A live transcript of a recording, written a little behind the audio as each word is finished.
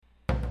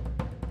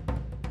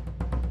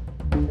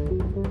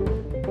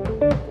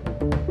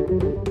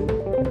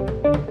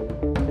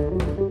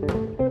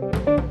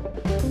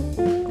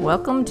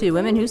Welcome to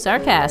Women Who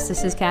Sarcast.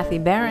 This is Kathy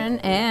Barron,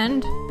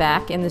 and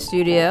back in the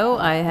studio,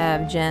 I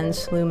have Jen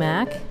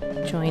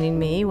Slumack joining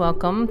me.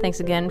 Welcome. Thanks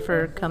again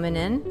for coming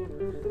in.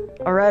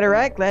 All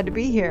right. Glad to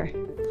be here.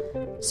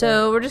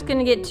 So we're just going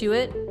to get to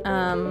it.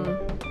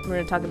 We're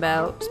going to talk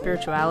about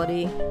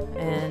spirituality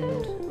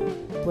and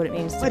what it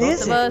means to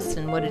both of us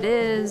and what it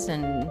is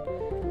and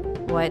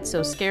why it's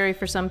so scary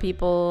for some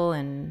people,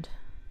 and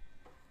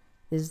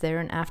is there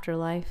an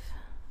afterlife?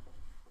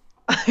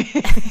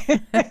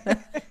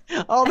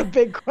 All the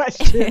big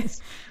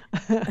questions.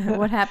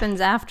 What happens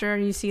after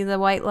you see the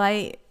white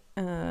light?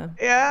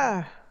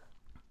 Yeah.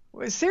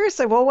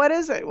 Seriously, well, what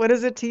is it? What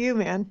is it to you,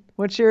 man?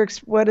 What do you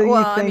think?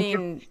 Well, I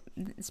mean,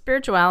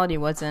 spirituality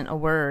wasn't a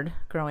word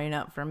growing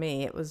up for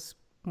me. It was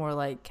more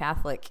like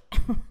Catholic.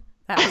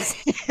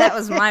 that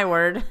was my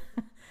word.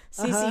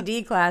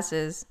 CCD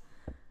classes.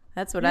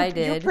 That's what I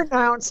did.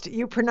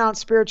 You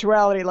pronounced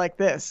spirituality like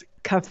this.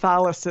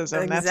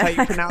 Catholicism. Exactly. That's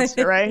how you pronounced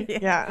it, right?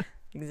 Yeah.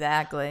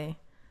 Exactly.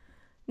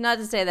 Not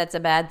to say that's a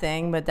bad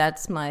thing, but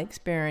that's my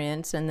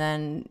experience. And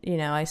then,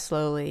 I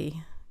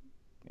slowly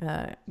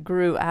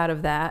grew out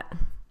of that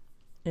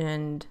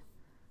and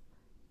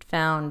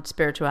found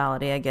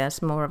spirituality, I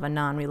guess, more of a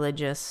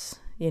non-religious,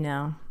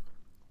 I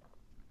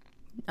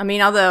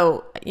mean,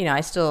 although,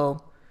 I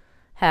still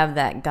have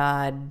that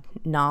God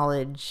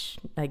knowledge,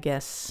 I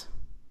guess,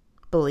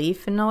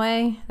 belief in a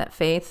way, that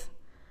faith.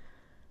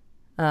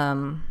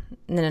 And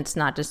then it's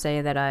not to say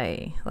that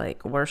I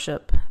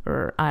worship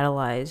or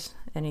idolize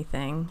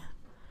anything.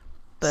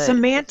 But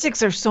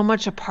semantics are so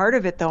much a part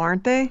of it, though,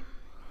 aren't they?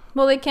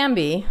 Well, they can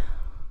be.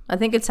 I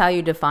think it's how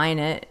you define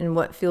it and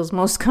what feels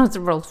most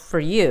comfortable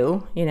for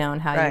you,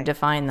 and how you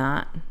define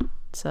that.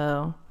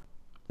 So,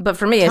 but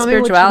for me,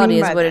 spirituality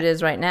is what it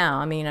is right now.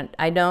 I mean,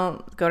 I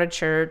don't go to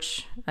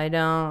church. I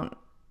don't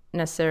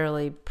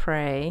necessarily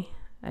pray,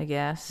 I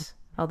guess,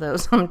 although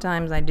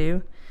sometimes I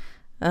do.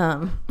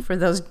 For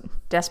those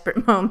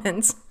desperate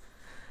moments.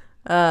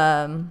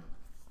 Turn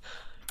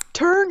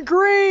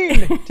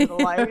green to the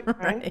light,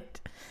 right?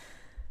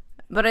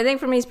 But I think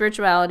for me,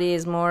 spirituality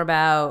is more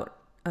about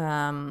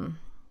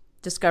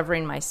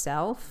discovering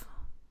myself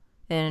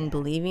and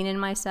believing in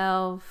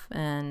myself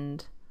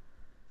and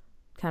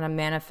kind of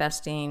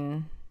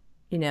manifesting,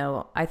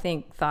 I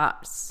think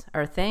thoughts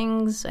are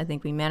things. I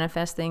think we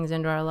manifest things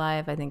into our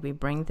life. I think we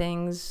bring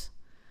things,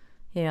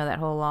 that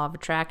whole law of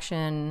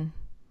attraction.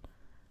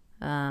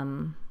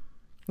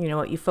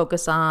 What you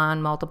focus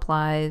on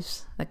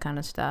multiplies, that kind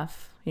of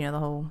stuff. The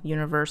whole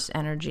universe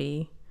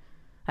energy.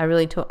 I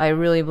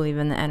really believe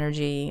in the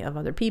energy of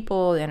other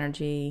people, the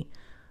energy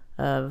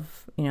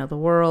of, the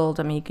world.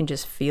 I mean, you can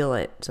just feel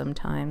it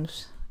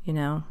sometimes,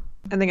 I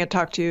think I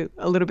talked to you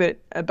a little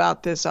bit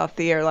about this off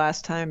the air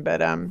last time,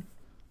 but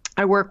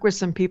I work with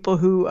some people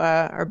who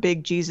are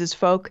big Jesus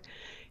folk,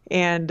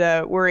 and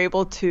we're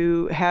able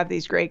to have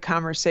these great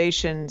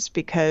conversations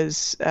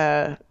because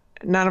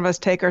none of us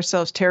take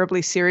ourselves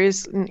terribly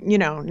serious.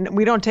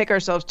 We don't take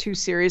ourselves too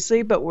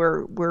seriously, but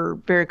we're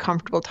very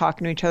comfortable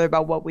talking to each other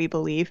about what we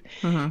believe.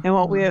 Mm-hmm. And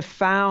what we have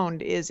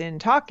found is in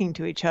talking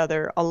to each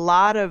other, a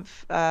lot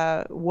of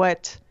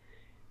what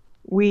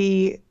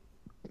we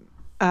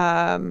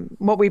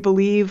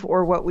believe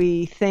or what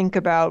we think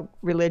about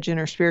religion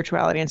or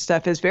spirituality and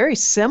stuff is very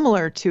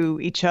similar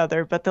to each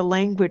other, but the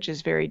language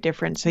is very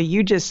different. So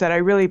you just said, I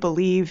really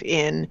believe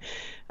in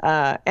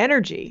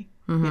energy.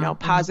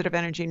 Positive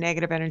energy,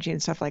 negative energy,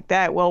 and stuff like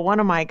that. Well, one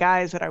of my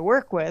guys that I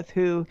work with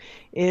who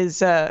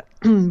is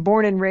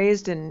born and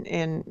raised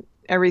in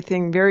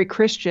everything very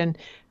Christian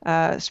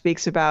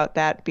speaks about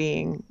that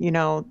being,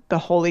 the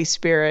Holy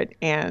Spirit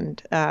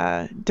and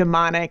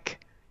demonic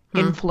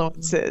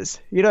influences.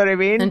 You know what I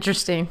mean?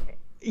 Interesting.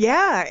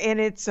 Yeah. And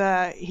it's,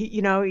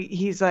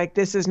 he's like,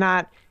 this is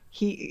not...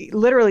 He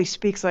literally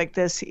speaks like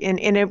this, and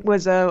it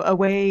was a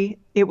way,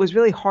 it was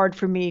really hard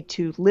for me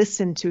to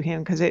listen to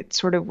him because it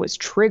sort of was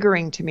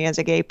triggering to me as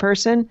a gay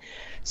person,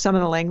 some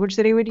of the language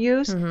that he would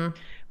use. Mm-hmm.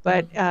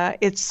 But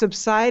it's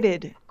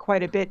subsided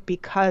quite a bit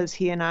because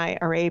he and I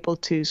are able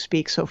to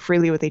speak so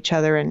freely with each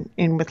other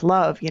and with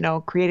love,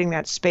 creating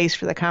that space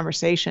for the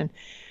conversation.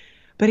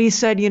 But he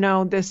said,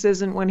 this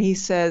isn't when he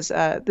says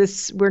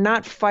we're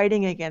not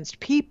fighting against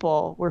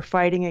people, we're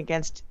fighting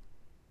against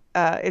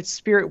it's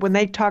spirit. When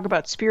they talk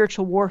about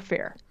spiritual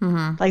warfare,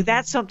 like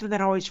that's something that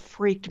always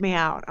freaked me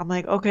out. I'm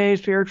like, okay,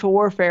 spiritual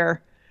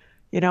warfare,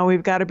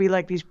 we've got to be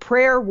like these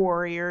prayer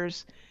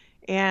warriors.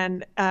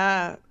 And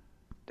that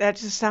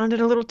just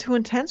sounded a little too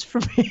intense for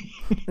me,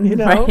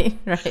 Right.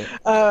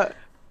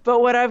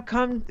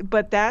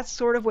 But that's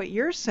sort of what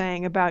you're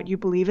saying about you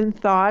believe in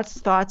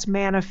thoughts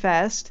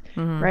manifest,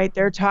 right?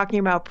 They're talking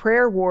about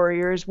prayer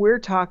warriors. We're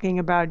talking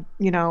about,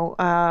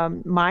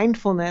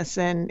 mindfulness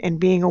and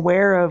being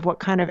aware of what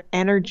kind of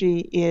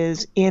energy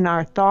is in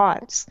our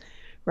thoughts,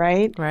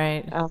 right?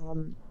 Right.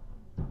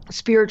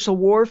 Spiritual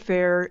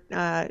warfare,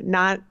 we're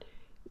not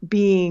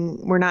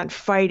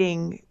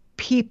fighting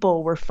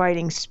people, we're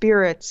fighting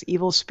spirits,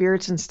 evil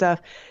spirits and stuff.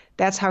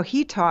 that's how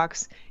he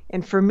talks.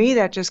 And for me,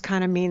 that just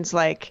kind of means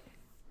like,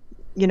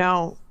 you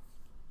know,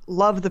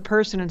 love the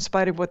person in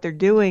spite of what they're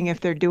doing. If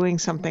they're doing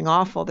something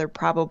awful, they're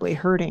probably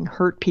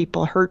hurt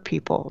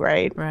people,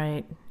 right?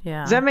 Right.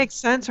 Yeah. Does that make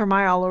sense, or am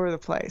I all over the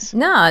place?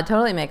 No, it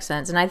totally makes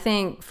sense. And I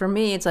think for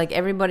me, it's like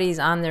everybody's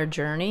on their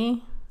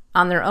journey,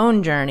 on their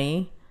own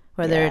journey,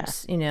 whether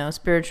it's, you know,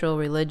 spiritual,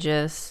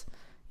 religious,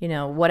 you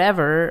know,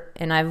 whatever.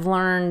 And I've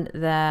learned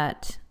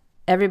that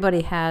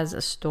everybody has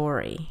a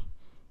story.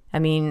 I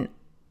mean,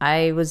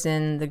 I was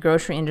in the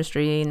grocery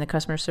industry and the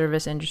customer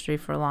service industry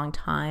for a long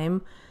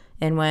time.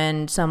 And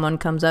when someone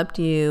comes up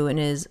to you and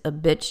is a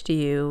bitch to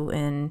you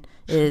and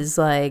is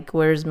like,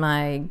 where's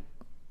my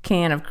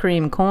can of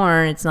cream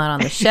corn? It's not on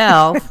the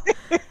shelf.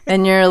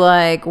 And you're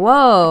like,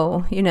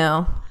 whoa, you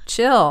know,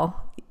 chill.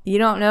 You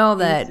don't know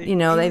that, you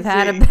know, they've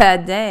had a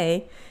bad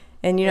day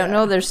and you don't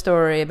know their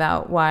story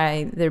about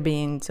why they're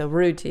being so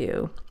rude to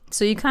you.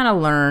 So you kind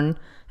of learn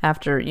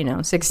after, you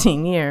know,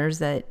 16 years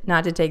that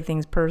not to take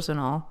things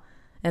personal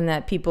and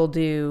that people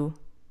do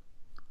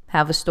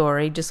have a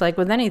story just like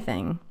with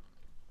anything.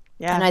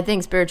 Yeah. And I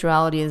think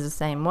spirituality is the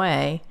same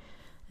way,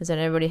 is that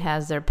everybody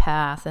has their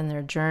path and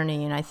their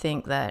journey. And I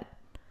think that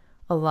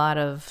a lot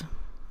of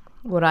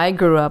what I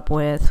grew up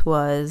with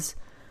was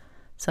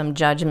some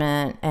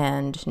judgment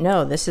and,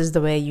 no, this is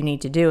the way you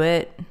need to do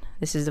it.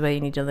 This is the way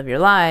you need to live your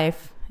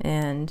life.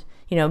 And,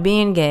 you know,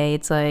 being gay,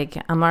 it's like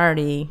I'm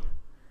already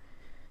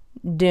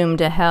doomed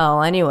to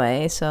hell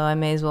anyway, so I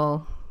may as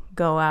well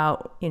go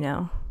out, you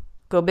know,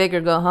 go big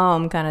or go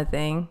home kind of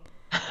thing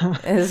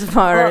as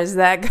far as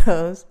that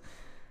goes.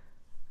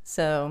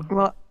 So,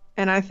 well,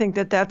 and I think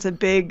that that's a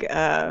big,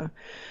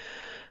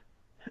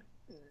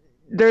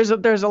 there's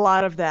a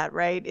lot of that,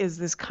 right? Is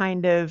this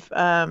kind of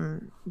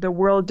the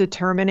world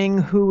determining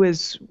who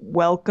is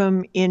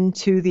welcome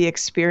into the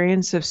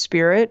experience of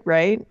spirit,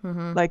 right?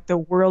 Mm-hmm. Like the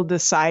world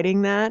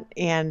deciding that,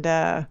 and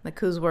like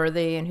who's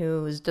worthy and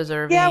who's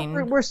deserving. Yeah,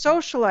 we're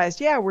socialized.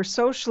 Yeah, we're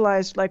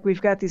socialized. Like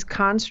we've got these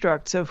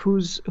constructs of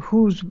who's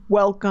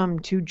welcome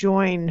to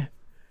join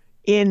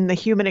in the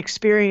human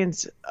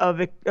experience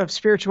of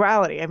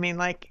spirituality. I mean,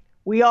 like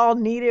we all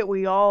need it.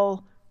 We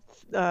all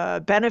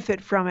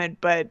benefit from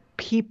it, but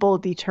people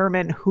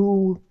determine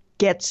who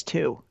gets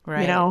to,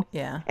 right. You know?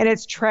 Yeah. And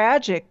it's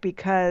tragic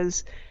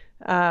because,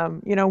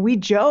 you know, we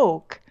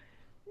joke,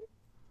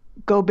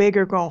 go big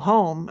or go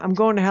home. I'm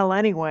going to hell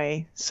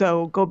anyway.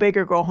 So go big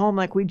or go home.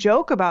 Like we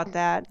joke about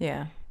that.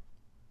 Yeah.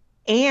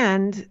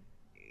 And,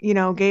 you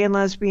know, gay and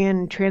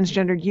lesbian,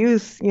 transgendered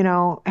youth, you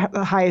know, have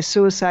the highest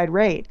suicide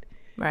rate.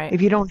 Right.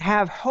 If you don't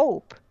have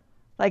hope,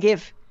 like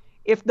if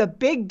the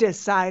big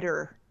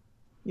decider,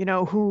 you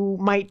know, who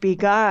might be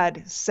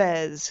God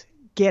says,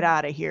 get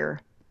out of here,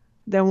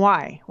 then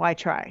why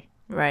try?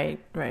 Right.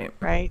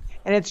 And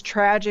it's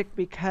tragic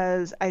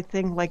because I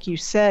think, like you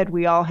said,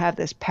 we all have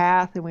this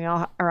path and we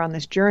all are on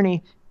this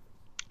journey.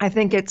 I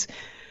think it's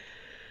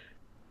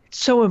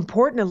so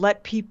important to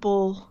let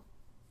people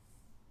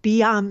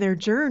be on their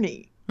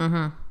journey.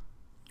 Mm-hmm.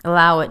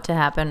 Allow it to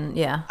happen.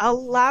 Yeah.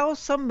 Allow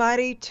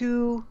somebody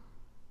to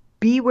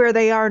be where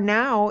they are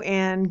now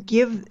and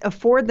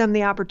afford them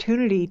the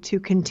opportunity to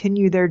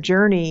continue their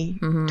journey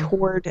mm-hmm.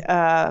 toward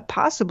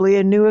possibly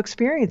a new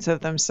experience of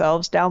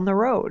themselves down the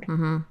road.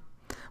 Mm-hmm.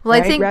 Well,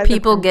 right? I think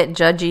people get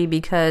judgy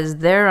because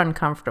they're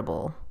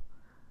uncomfortable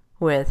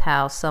with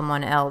how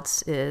someone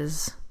else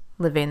is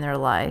living their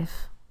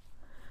life.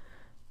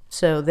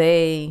 So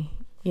they,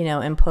 you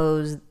know,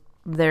 impose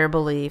their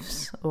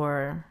beliefs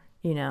or,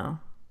 you know,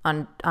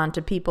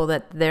 onto people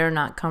that they're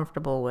not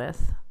comfortable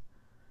with.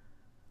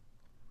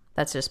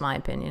 That's just my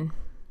opinion.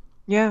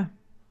 Yeah.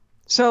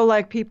 So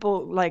like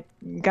people, like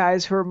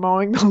guys who are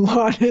mowing the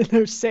lawn in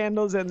their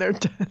sandals and their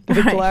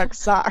right. black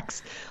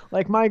socks,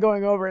 like my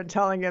going over and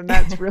telling him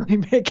that's really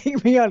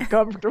making me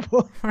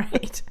uncomfortable.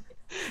 Right.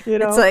 You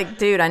know, it's like,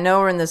 dude, I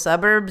know we're in the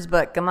suburbs,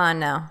 but come on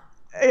now.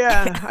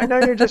 Yeah. I know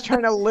you're just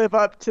trying to live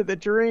up to the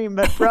dream,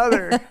 but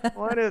brother,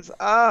 what is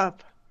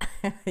up?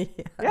 Yeah.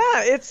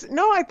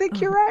 I think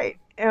you're right.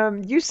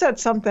 You said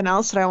something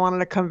else that I wanted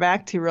to come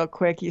back to real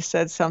quick. You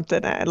said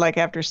something like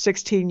after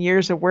 16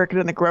 years of working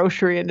in the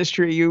grocery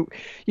industry,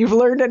 you've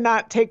learned to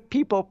not take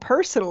people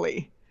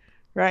personally,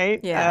 right?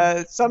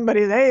 Yeah.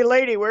 Somebody, hey,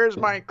 lady, where's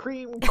my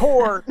cream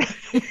corn?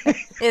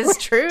 It's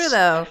true,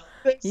 though.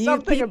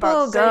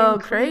 People go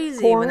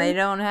crazy corn. When they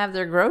don't have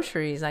their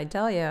groceries, I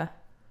tell you.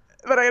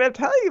 But I gotta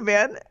tell you,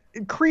 man,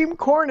 cream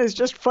corn is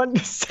just fun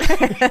to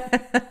say.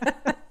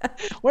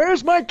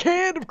 Where's my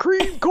can of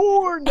cream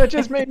corn? That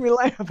just made me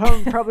laugh.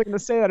 I'm probably going to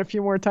say that a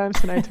few more times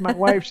tonight to my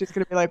wife. She's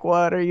going to be like,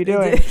 what are you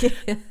doing?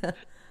 Yeah.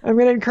 I'm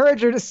going to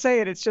encourage her to say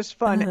it. It's just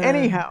fun.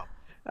 Anyhow,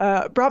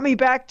 brought me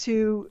back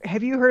to,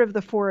 have you heard of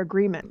the 4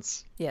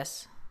 agreements?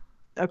 Yes.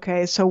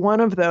 Okay. So one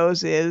of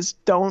those is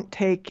don't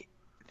take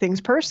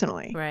things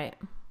personally. Right.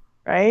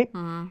 Right.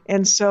 Mm-hmm.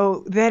 And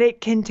so that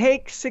it can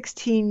take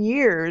 16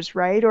 years,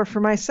 right? Or for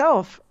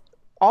myself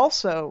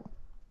also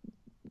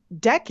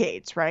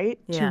decades, right?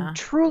 Yeah. To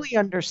truly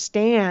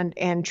understand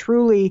and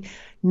truly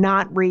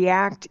not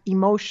react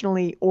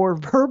emotionally or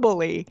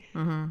verbally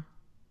mm-hmm.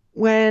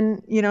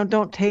 when,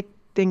 don't take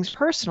things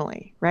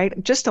personally,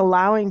 right? Just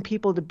allowing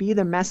people to be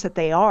the mess that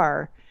they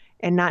are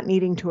and not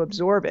needing to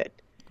absorb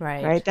it,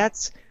 Right. right?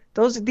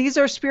 These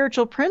are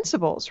spiritual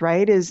principles,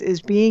 right?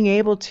 Is being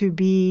able to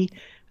be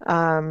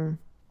um,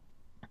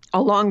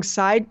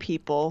 alongside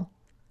people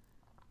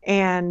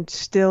and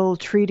still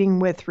treating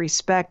with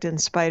respect in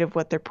spite of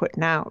what they're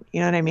putting out.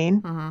 You know what I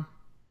mean?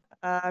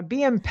 Mm-hmm.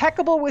 Be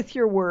impeccable with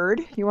your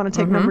word. You want to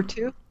take number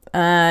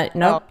Mm-hmm. two?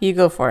 Nope. You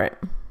go for it.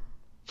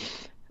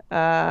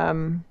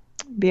 Um,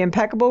 be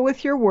impeccable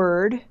with your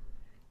word.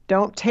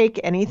 Don't take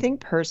anything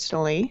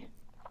personally.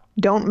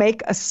 Don't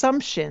make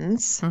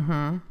assumptions.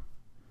 Mm-hmm.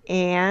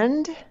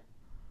 And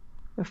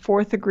the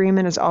fourth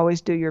agreement is always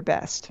do your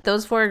best.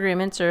 Those 4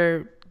 agreements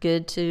are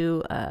good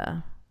to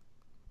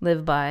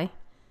live by.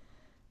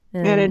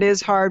 And it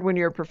is hard when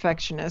you're a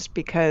perfectionist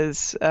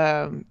because,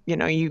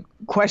 you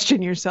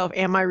question yourself,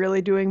 am I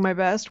really doing my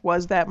best?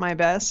 Was that my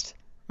best?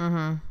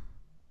 Mm-hmm.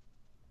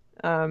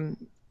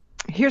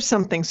 Here's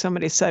something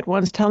somebody said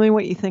once. Tell me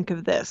what you think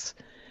of this.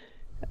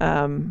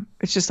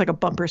 It's just like a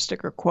bumper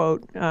sticker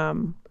quote.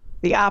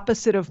 The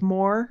opposite of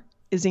more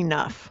is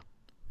enough.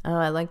 Oh,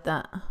 I like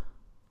that.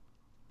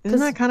 Isn't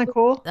that kind of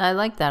cool? I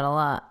like that a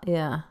lot.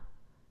 Yeah.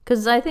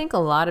 Because I think a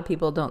lot of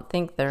people don't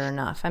think they're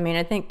enough. I mean,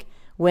 I think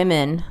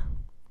women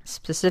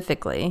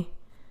specifically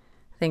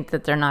think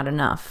that they're not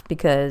enough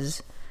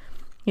because,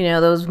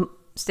 those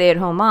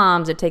stay-at-home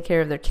moms that take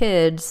care of their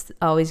kids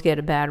always get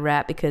a bad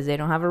rap because they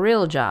don't have a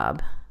real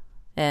job.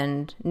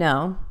 And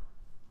no,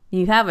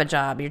 you have a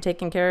job. You're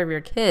taking care of your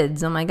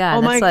kids. Oh my God.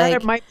 Oh my that's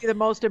God, it might be the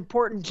most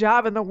important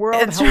job in the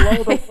world. Hello,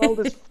 right. The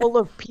world is full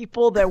of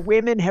people that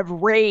women have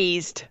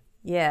raised.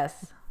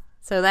 Yes.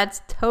 So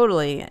that's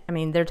totally,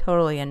 they're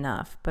totally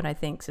enough. But I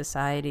think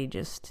society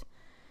just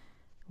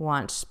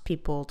wants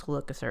people to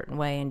look a certain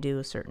way and do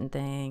a certain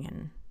thing.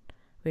 And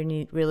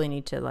we really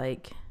need to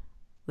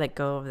let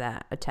go of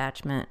that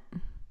attachment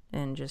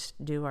and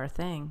just do our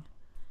thing.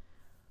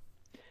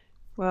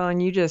 Well,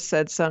 and you just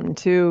said something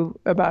too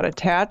about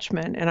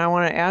attachment. And I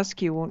want to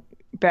ask you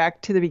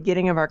back to the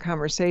beginning of our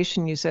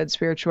conversation, you said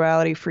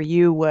spirituality for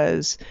you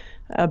was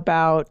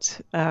about,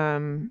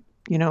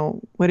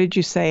 what did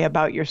you say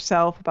about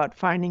yourself, about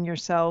finding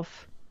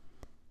yourself?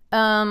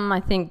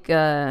 I think,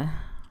 finding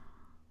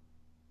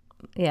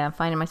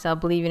myself,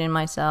 believing in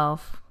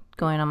myself,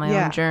 going on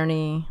my own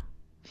journey.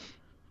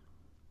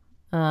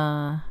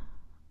 I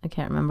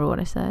can't remember what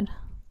I said.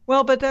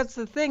 Well, but that's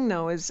the thing,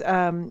 though, is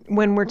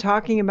when we're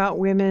talking about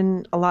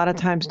women, a lot of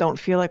times don't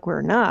feel like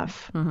we're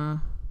enough. Mm-hmm.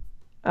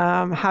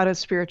 How does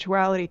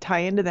spirituality tie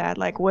into that?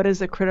 Like, what is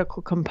the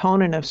critical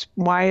component of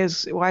why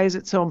is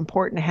it so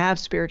important to have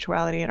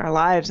spirituality in our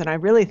lives? And I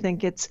really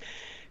think it's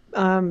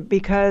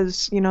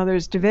because,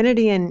 there's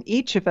divinity in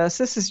each of us.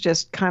 This is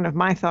just kind of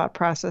my thought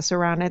process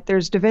around it.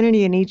 There's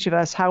divinity in each of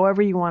us,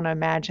 however you want to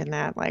imagine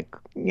that. Like,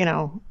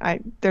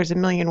 there's a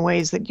million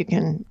ways that you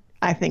can,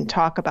 I think,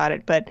 talk about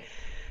it, but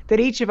that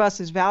each of us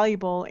is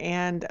valuable.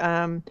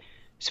 And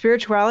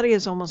spirituality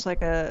is almost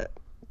like a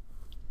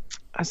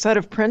set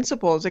of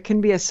principles. It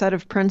can be a set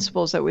of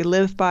principles that we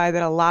live by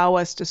that allow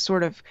us to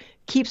sort of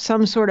keep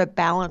some sort of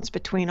balance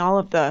between all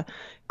of the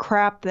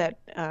crap that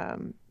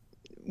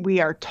we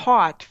are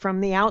taught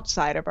from the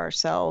outside of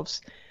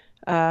ourselves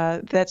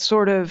that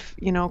sort of,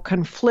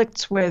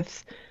 conflicts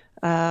with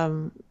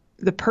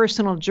the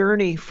personal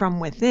journey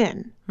from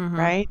within, mm-hmm.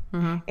 right?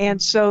 Mm-hmm.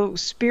 And so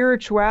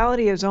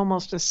spirituality is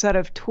almost a set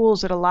of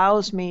tools that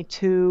allows me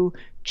to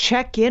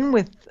check in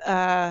with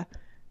the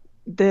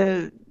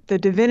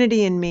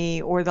divinity in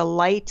me, or the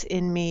light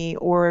in me,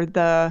 or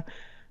the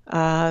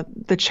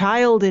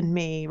child in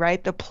me,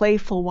 right? The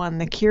playful one,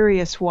 the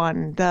curious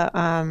one,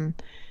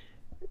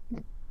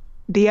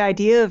 the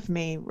idea of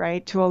me,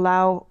 right? To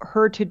allow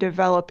her to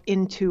develop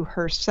into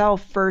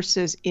herself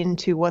versus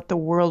into what the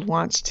world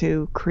wants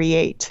to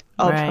create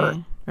of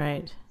her.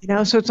 Right.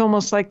 So it's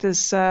almost like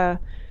this.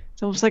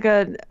 It's almost like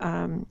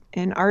an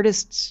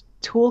artist's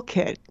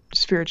toolkit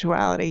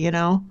spirituality.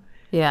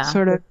 Yeah.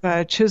 Sort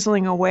of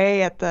chiseling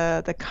away at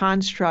the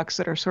constructs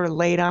that are sort of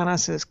laid on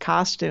us as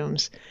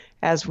costumes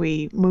as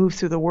we move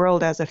through the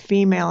world as a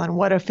female, and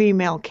what a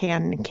female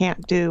can and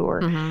can't do, or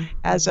mm-hmm.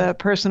 as a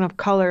person of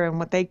color and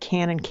what they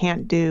can and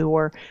can't do,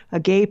 or a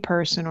gay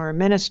person, or a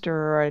minister,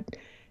 or a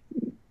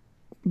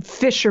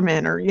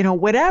fisherman, or,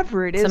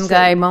 whatever it is. Some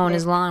guy mowing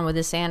his lawn with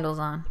his sandals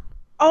on.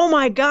 Oh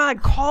my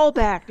God,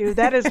 callback, dude.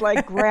 That is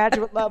like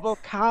graduate level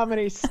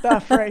comedy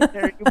stuff right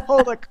there. You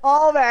pulled a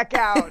callback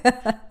out.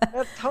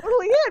 That's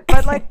totally it.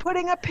 But like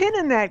putting a pin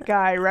in that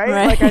guy,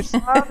 right? Like I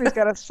saw him, he's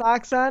got his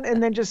socks on,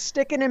 and then just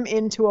sticking him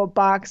into a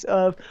box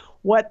of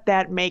what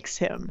that makes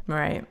him.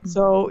 Right.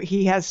 So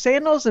he has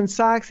sandals and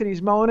socks, and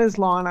he's mowing his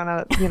lawn on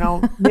a,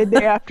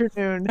 midday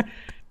afternoon.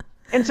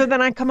 And so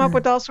then I come up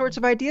with all sorts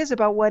of ideas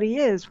about what he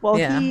is. Well,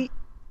 he,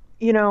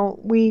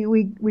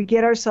 we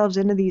get ourselves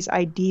into these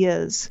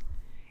ideas,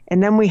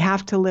 and then we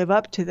have to live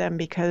up to them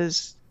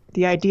because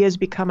the ideas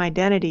become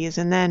identities.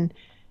 And then,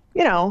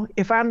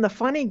 if I'm the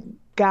funny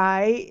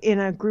guy in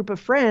a group of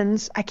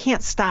friends, I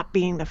can't stop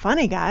being the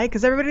funny guy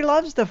because everybody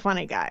loves the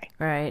funny guy.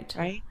 Right.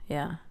 Right.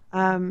 Yeah.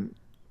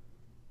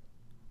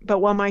 But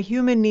while my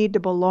human need to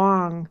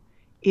belong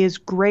is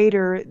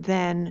greater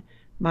than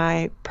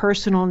my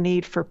personal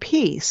need for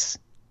peace,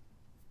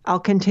 I'll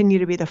continue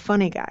to be the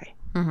funny guy.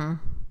 Mm-hmm.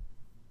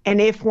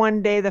 And if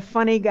one day the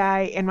funny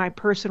guy and my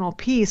personal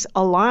peace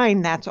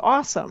align, that's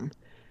awesome.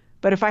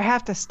 But if I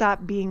have to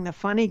stop being the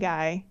funny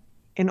guy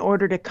in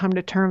order to come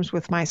to terms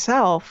with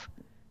myself,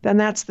 then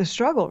that's the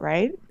struggle,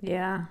 right?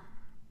 Yeah.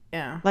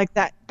 Yeah. Like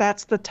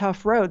that's the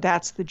tough road.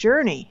 That's the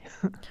journey.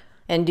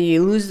 And do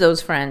you lose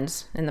those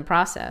friends in the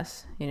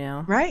process, you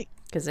know? Right.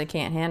 Because they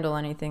can't handle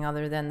anything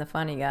other than the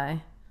funny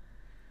guy.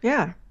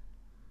 Yeah.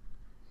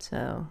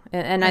 So,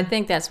 and I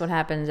think that's what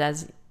happens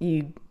as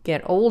you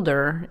get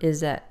older, is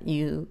that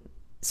you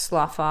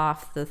slough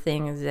off the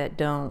things that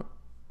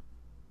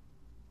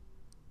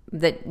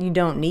you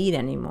don't need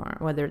anymore,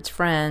 whether it's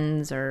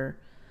friends or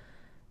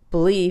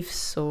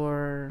beliefs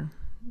or,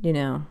 you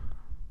know.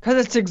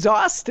 Because it's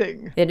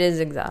exhausting. It is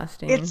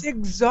exhausting. It's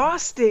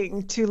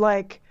exhausting to,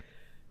 like,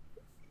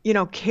 you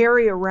know,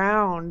 carry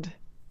around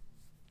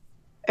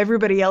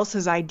everybody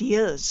else's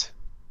ideas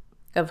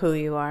of who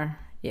you are.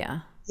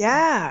 Yeah.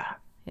 Yeah.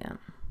 Yeah.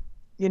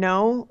 You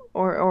know,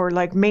 or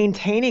like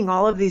maintaining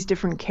all of these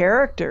different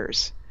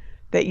characters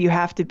that you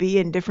have to be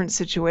in different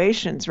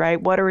situations,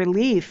 right? What a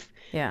relief.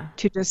 Yeah.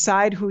 To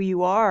decide who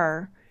you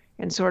are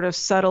and sort of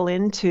settle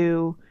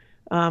into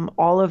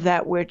all of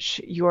that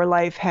which your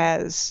life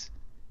has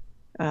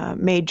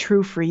made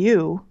true for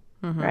you,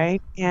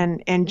 right?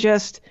 And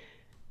just,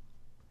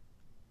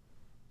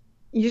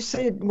 you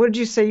said, what did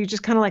you say? You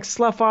just kind of like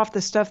slough off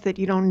the stuff that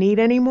you don't need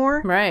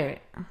anymore.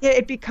 Right. Yeah,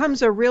 it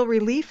becomes a real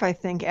relief, I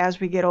think, as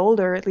we get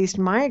older, at least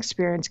in my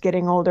experience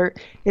getting older.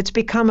 It's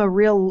become a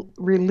real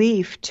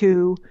relief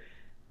to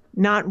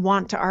not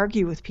want to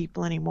argue with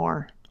people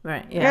anymore.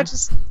 Right. Yeah.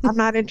 I'm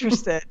not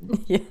interested.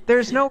 Yeah.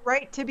 There's no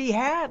right to be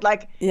had.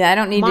 Like, yeah, I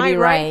don't need to be right.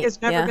 My right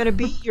is never going to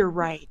be your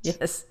right.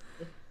 Yes.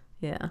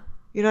 Yeah.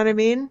 You know what I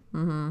mean?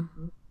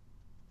 Mm-hmm.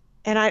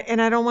 And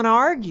I don't want to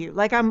argue.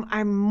 Like,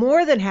 I'm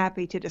more than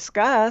happy to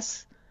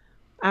discuss.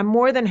 I'm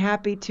more than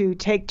happy to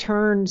take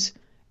turns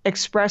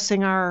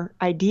expressing our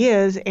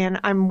ideas, and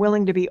I'm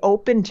willing to be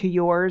open to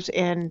yours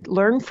and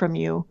learn from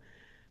you.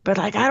 But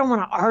like, I don't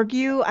want to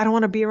argue. I don't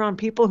want to be around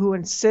people who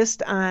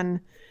insist on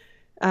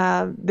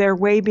their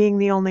way being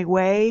the only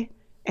way,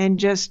 and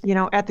just, you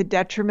know, at the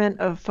detriment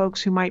of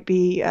folks who might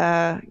be,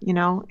 you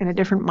know, in a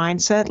different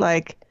mindset.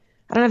 Like,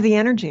 I don't have the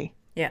energy.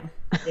 Yeah.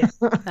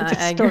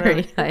 I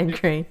agree. I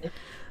agree.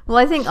 Well,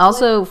 I think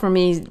also for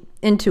me,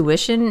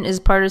 intuition is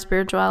part of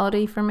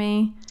spirituality for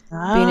me.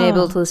 Oh. Being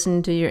able to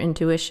listen to your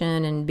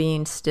intuition and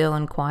being still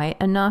and quiet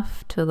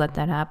enough to let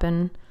that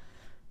happen.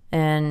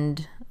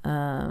 And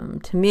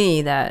to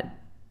me, that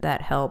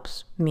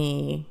helps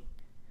me.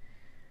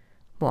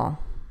 Well,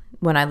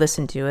 when I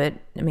listen to it,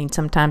 I mean,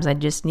 sometimes I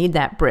just need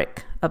that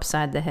brick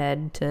upside the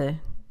head to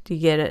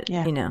get it,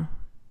 you know,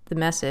 the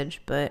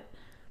message. But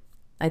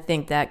I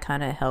think that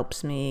kind of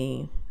helps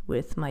me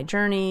with my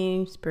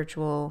journey,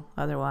 spiritual,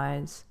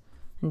 otherwise,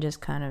 and just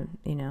kind of,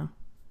 you know,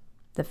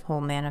 the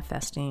whole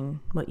manifesting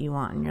what you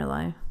want in your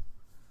life.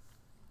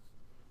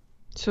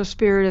 So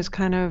spirit is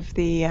kind of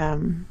the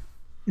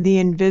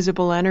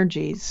invisible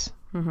energies.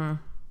 Mm-hmm.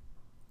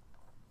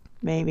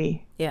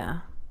 Maybe. Yeah.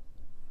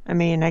 I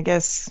mean, I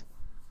guess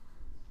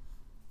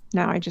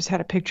now I just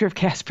had a picture of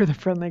Casper the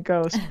Friendly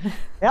Ghost.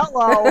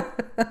 Hello.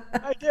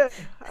 I did.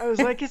 I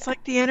was like, it's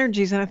like the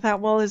energies. And I thought,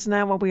 well, isn't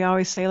that what we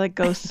always say? Like,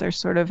 ghosts are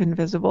sort of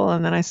invisible.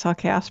 And then I saw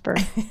Casper.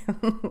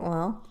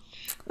 Well,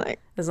 like,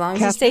 as long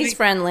as he stays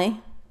friendly.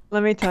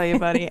 Let me tell you,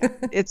 buddy,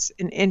 it's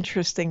an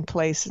interesting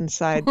place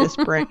inside this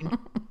brain.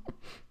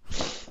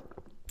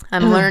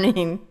 I'm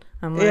learning.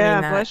 Yeah,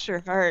 that. Bless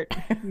your heart.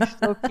 You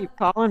still keep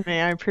calling me.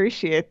 I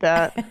appreciate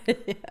that.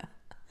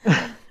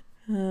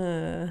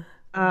 Yeah.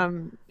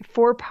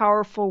 4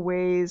 powerful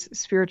ways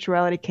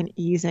spirituality can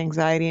ease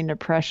anxiety and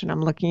depression.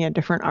 I'm looking at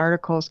different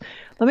articles.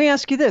 Let me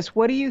ask you this.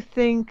 What do you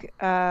think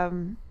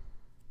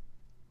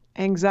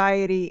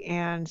anxiety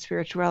and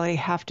spirituality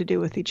have to do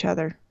with each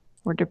other,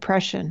 or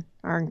depression,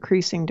 or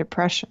increasing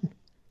depression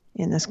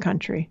in this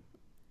country?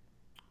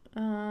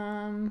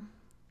 Well,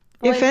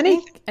 if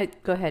anything.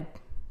 Go ahead.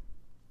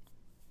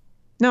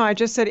 No, I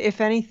just said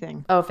if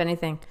anything. Oh, if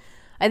anything.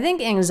 I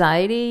think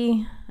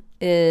anxiety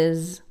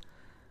is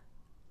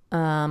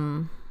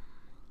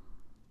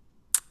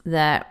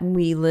that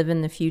we live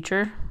in the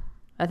future.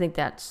 I think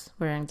that's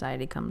where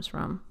anxiety comes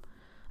from.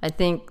 I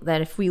think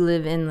that if we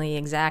live in the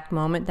exact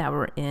moment that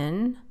we're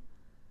in,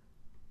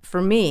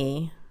 for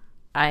me,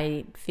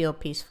 I feel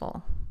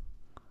peaceful.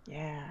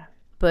 Yeah.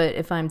 But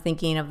if I'm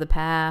thinking of the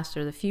past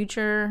or the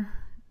future,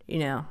 you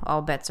know,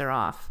 all bets are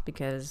off,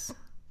 because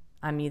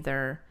I'm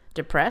either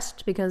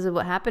depressed because of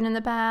what happened in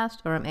the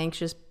past, or I'm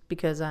anxious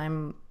because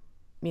I'm,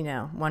 you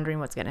know, wondering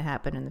what's going to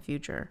happen in the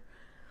future.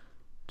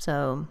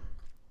 So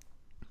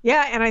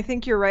Yeah, and I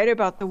think you're right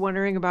about the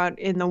wondering about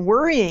in the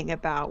worrying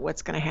about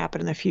what's going to happen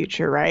in the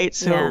future, right?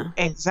 So Yeah.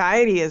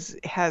 anxiety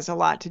has a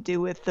lot to do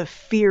with the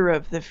fear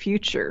of the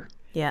future,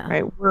 Yeah.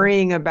 right?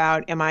 Worrying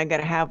about, am I going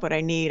to have what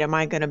I need? Am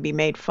I going to be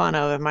made fun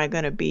of? Am I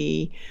going to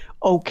be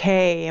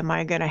okay? Am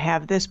I going to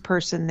have this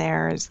person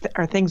there?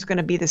 Are things going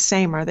to be the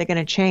same? Are they going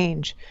to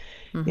change?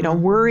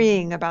 Mm-hmm.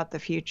 Worrying about the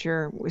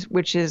future,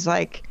 which is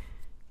like,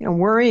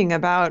 worrying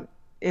about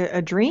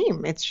a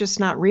dream. It's just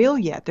not real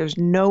yet. There's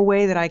no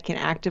way that I can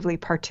actively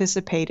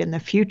participate in the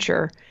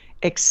future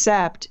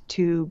except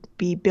to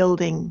be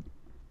building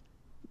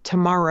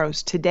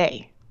tomorrow's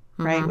today,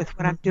 right? Mm-hmm. With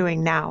what I'm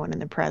doing now and in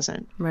the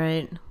present.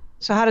 Right.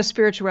 So how does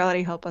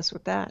spirituality help us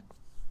with that?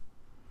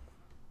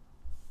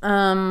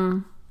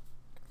 Um,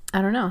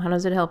 I don't know. How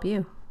does it help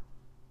you?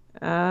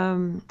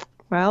 Um,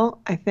 well,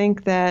 I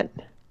think that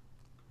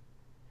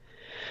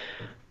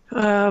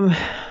um,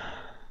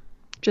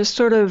 just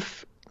sort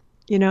of,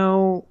 you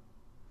know,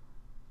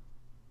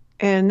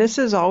 and this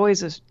is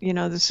always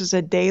this is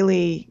a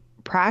daily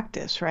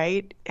practice,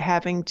 right?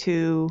 Having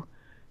to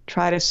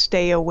try to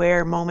stay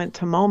aware moment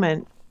to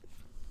moment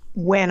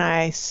when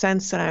I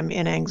sense that I'm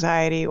in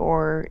anxiety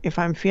or if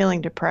I'm feeling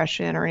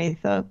depression or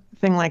anything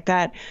like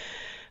that.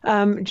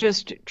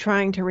 Just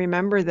trying to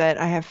remember that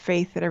I have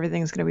faith that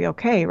everything's going to be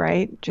okay,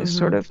 right? Just Mm-hmm.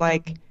 sort of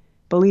like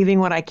believing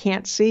what I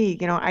can't see.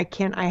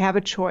 I have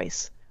a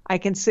choice. I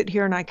can sit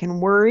here and I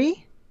can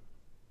worry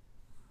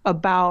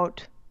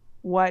about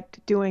what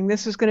doing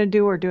this is going to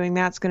do or doing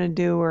that's going to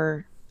do,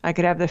 or I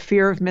could have the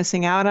fear of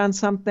missing out on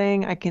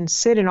something. I can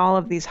sit in all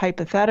of these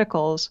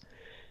hypotheticals,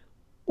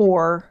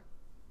 or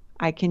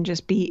I can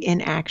just be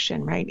in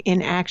action, right?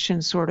 In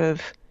action sort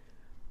of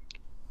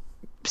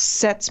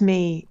sets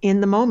me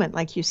in the moment,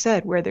 like you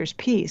said, where there's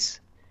peace.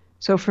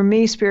 So for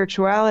me,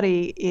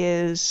 spirituality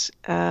is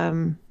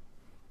the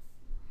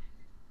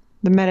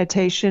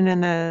meditation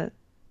and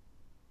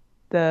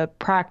the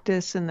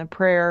practice and the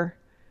prayer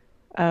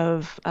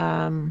of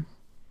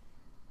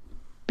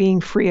being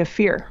free of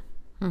fear.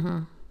 Mm-hmm.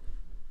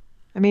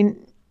 I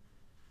mean,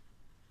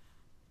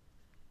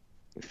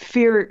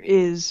 fear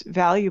is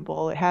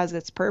valuable. It has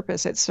its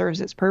purpose. It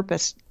serves its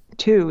purpose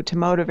too, to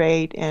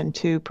motivate and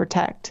to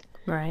protect.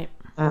 Right.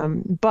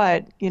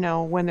 But,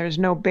 when there's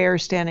no bear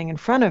standing in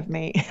front of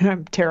me and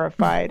I'm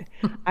terrified,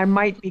 I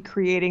might be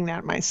creating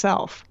that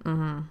myself,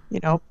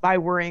 Mm-hmm. By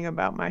worrying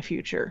about my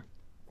future.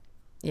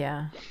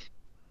 Yeah.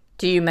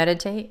 Do you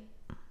meditate?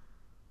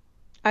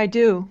 I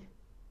do.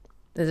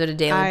 Is it a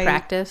daily I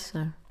practice?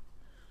 Or?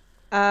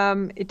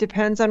 It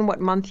depends on what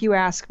month you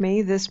ask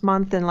me. This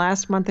month and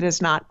last month it has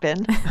not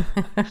been.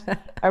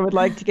 I would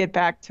like to get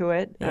back to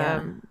it.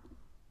 Yeah.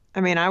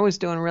 I was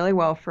doing really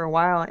well for a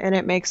while, and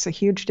it makes a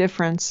huge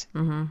difference.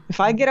 Mm-hmm. If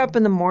I get up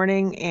in the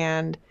morning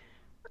and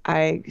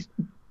I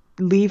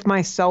leave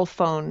my cell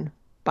phone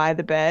by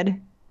the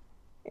bed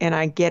and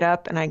I get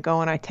up and I go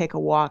and I take a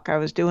walk. I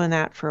was doing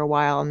that for a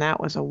while, and that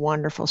was a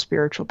wonderful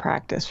spiritual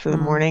practice for the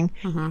morning.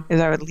 Mm-hmm.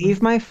 Is I would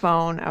leave my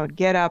phone, I would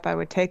get up, I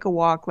would take a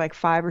walk like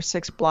 5 or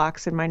 6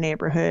 blocks in my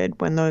neighborhood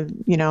when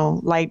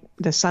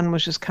the sun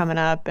was just coming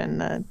up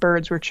and the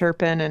birds were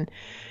chirping, and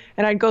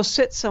I'd go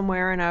sit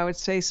somewhere and I would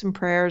say some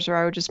prayers, or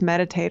I would just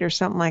meditate or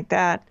something like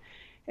that.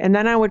 And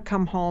then I would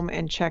come home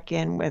and check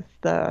in with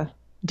the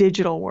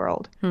digital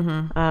world.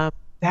 Mm-hmm.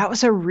 That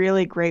was a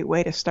really great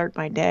way to start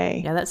my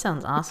day. Yeah, that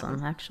sounds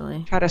awesome,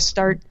 actually. Try to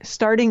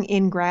starting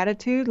in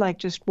gratitude, like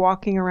just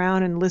walking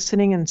around and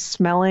listening and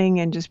smelling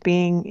and just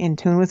being in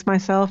tune with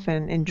myself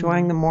and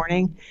enjoying the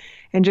morning,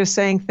 and just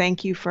saying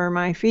thank you for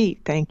my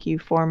feet. Thank you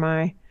for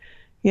my,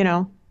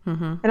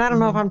 Mm-hmm. and I don't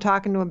know if I'm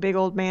talking to a big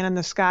old man in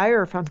the sky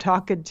or if I'm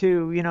talking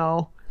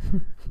to,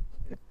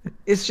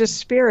 it's just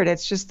spirit.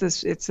 It's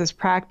this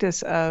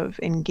practice of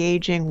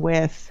engaging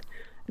with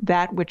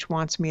that which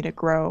wants me to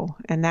grow,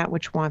 and that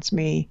which wants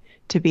me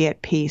to be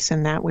at peace,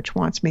 and that which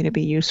wants me to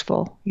be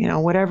useful,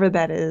 whatever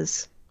that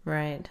is.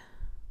 Right.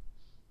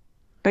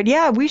 But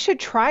yeah, we should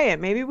try it.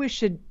 Maybe we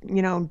should,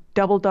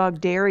 double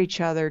dog dare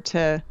each other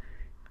to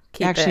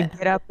Keep actually it.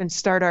 get up and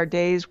start our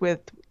days with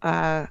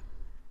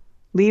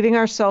leaving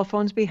our cell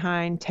phones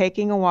behind,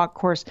 taking a walk. Of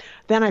course,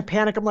 then I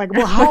panic. I'm like,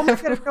 well, how am I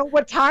going to know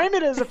what time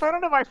it is if I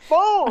don't have my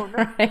phone?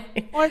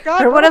 Right. Oh my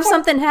God. Or what if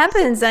something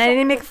happens and I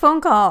didn't make a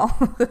phone call?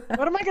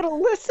 What am I going to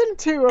listen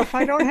to if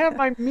I don't have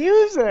my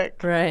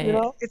music? Right.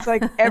 It's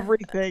like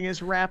everything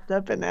is wrapped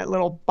up in that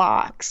little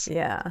box.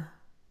 Yeah.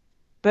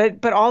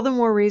 But all the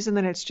more reason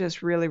that it's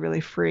just really,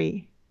 really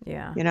free.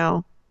 Yeah.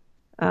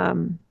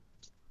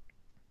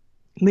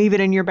 Leave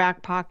it in your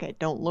back pocket.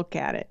 Don't look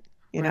at it,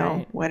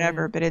 Right,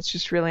 whatever. right. But it's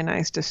just really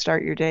nice to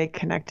start your day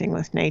connecting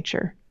with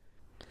nature.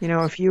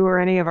 If you or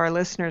any of our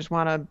listeners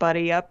want to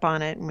buddy up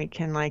on it, and we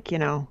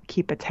can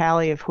keep a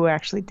tally of who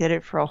actually did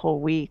it for a whole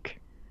week.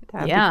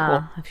 That'd be Yeah.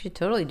 cool. I should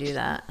totally do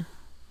that.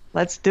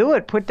 Let's do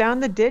it. Put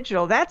down the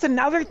digital. That's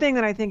another thing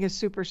that I think is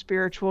super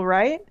spiritual,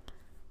 right?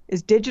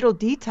 Is digital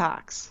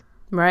detox.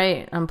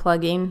 Right.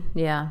 Unplugging.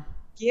 Yeah.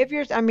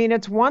 I mean,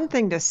 it's one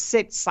thing to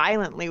sit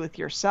silently with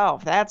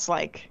yourself. That's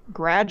like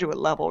graduate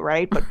level,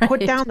 right? But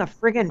put Right. down the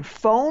friggin'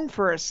 phone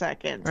for a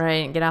second.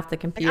 Right. Get off the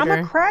Like, I'm a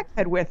computer.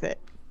 crackhead with it.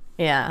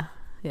 Yeah.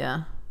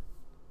 Yeah.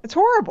 It's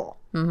horrible.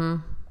 Mm-hmm.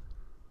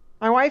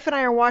 My wife and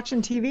I are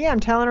watching TV.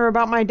 I'm telling her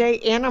about my day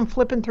and I'm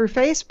flipping through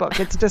Facebook.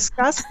 It's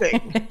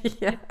disgusting.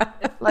 Yeah.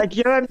 Like,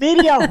 you're a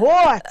media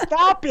whore.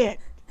 Stop it.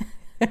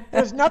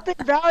 There's nothing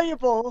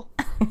valuable.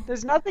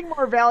 There's nothing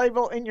more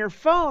valuable in your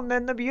phone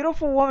than the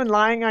beautiful woman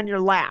lying on your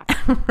lap.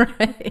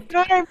 Right. You know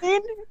what I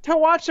mean? To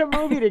watch a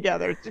movie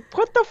together.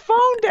 Put the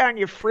phone down,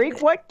 you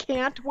freak. What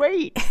can't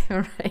wait?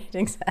 Right.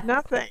 Exactly.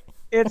 Nothing.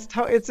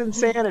 It's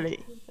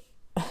insanity.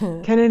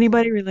 Can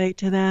anybody relate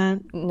to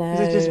that? No. Is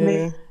it just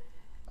me?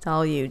 It's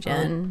all you,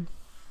 Jen.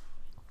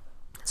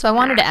 So I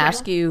wanted to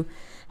ask you,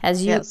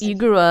 as Yes. you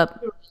grew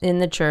up in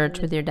the church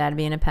with your dad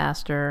being a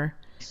pastor,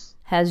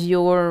 has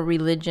your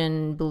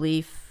religion,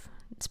 belief,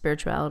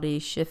 spirituality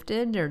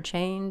shifted or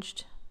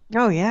changed?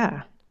 Oh,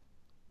 yeah.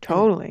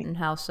 Totally. And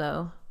how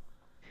so?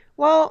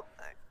 Well,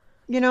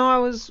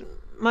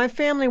 my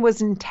family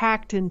was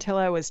intact until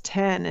I was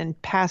 10, and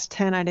past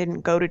 10, I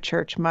didn't go to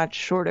church much,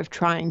 short of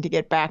trying to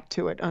get back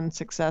to it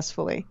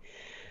unsuccessfully.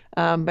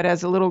 But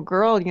as a little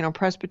girl,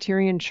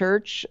 Presbyterian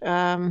church,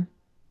 I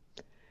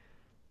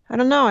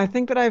don't know. I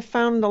think that I've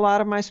found a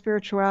lot of my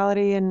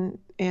spirituality and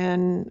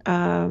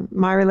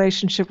my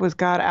relationship with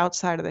God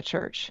outside of the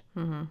church.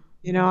 Mm-hmm.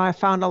 I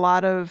found a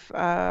lot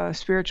of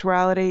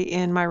spirituality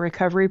in my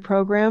recovery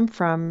program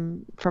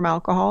from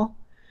alcohol.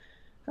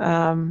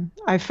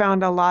 I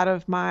found a lot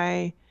of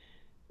my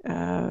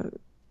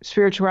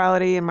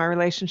spirituality and my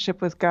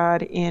relationship with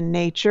God in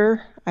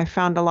nature. I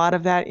found a lot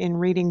of that in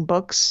reading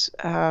books.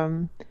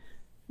 I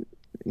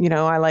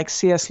like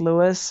C.S.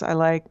 Lewis. I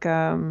like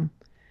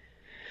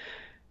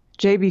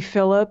J.B.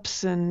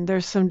 Phillips, and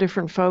there's some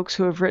different folks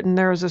who have written.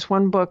 There was this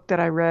one book that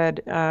I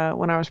read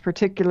when I was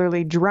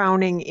particularly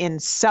drowning in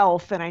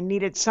self, and I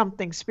needed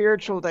something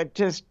spiritual to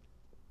just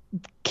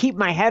keep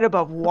my head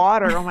above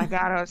water. Oh my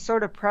God, I was so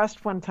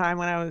depressed one time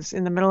when I was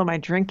in the middle of my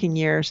drinking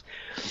years.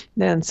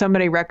 Then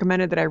somebody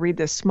recommended that I read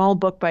this small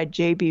book by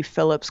J.B.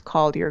 Phillips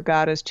called Your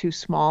God is Too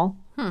Small.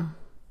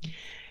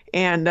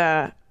 And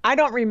I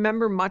don't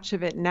remember much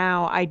of it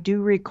now. I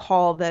do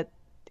recall that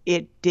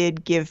it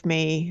did give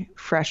me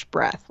fresh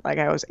breath. Like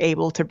I was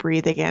able to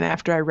breathe again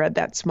after I read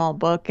that small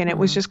book. And it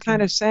was just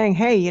kind of saying,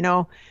 hey,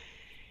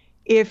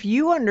 if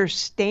you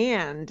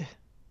understand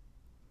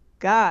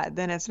God,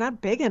 then it's not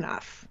big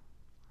enough.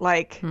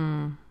 Like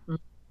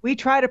we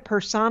try to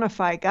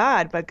personify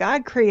God, but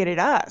God created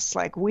us.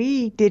 Like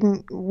we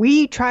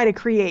try to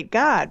create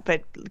God,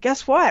 but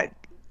guess what?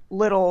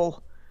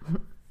 Little,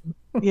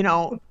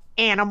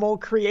 animal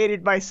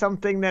created by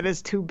something that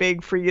is too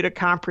big for you to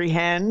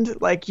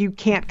comprehend. Like you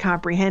can't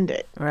comprehend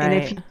it. Right. And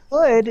if you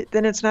could,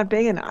 then it's not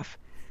big enough.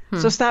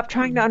 So stop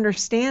trying to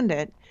understand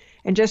it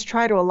and just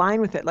try to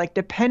align with it. Like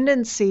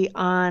dependency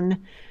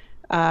on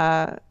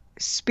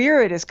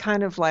spirit is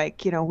kind of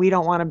like, we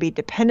don't want to be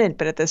dependent,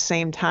 but at the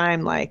same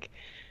time, like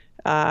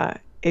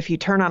if you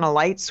turn on a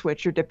light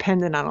switch, you're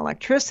dependent on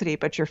electricity,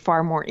 but you're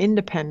far more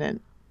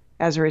independent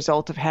as a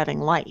result of having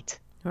light.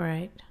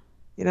 Right.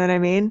 You know what I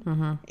mean?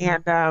 Mm-hmm.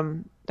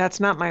 And that's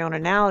not my own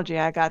analogy.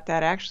 I got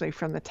that actually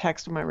from the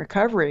text of my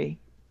recovery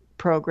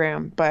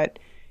program, but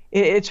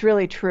it's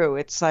really true.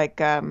 It's like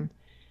when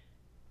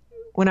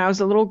I was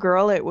a little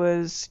girl, it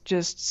was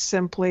just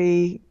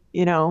simply,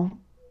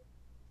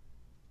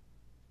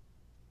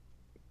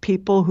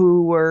 people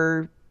who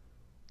were,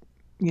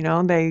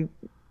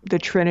 the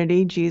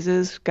Trinity,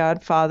 Jesus,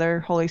 God, Father,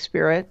 Holy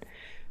Spirit.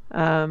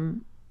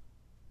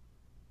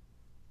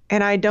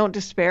 And I don't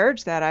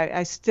disparage that.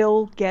 I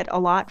still get a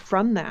lot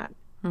from that.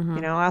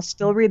 I'll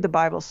still read the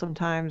Bible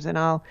sometimes, and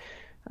I'll,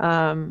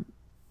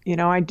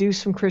 I do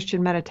some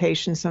Christian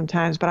meditation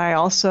sometimes, but I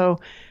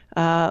also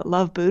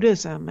love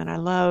Buddhism, and I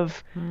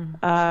love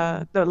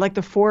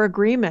the Four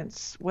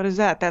Agreements. What is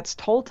that? That's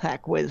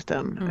Toltec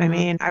wisdom. I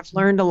mean, I've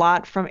learned a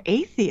lot from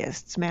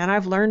atheists, man.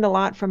 I've learned a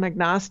lot from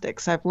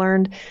agnostics. I've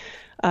learned,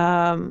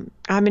 I'm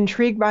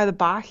intrigued by the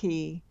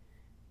Baha'i.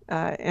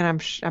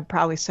 And I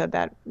probably said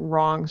that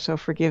wrong, so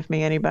forgive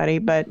me, anybody.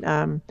 But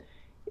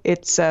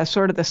it's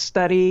sort of the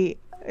study.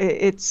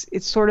 It's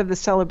sort of the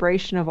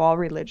celebration of all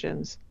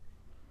religions.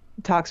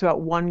 It talks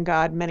about one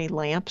God, many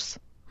lamps,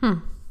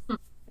 and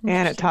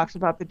it talks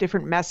about the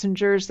different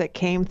messengers that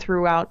came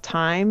throughout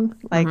time.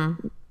 Like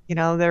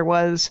there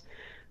was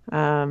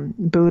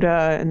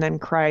Buddha, and then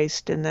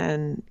Christ, and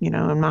then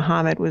and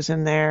Muhammad was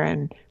in there,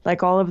 and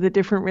like all of the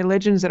different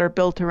religions that are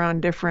built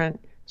around different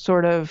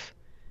sort of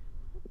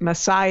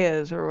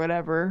messiahs or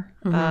whatever.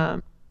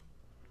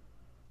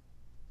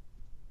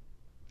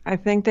 I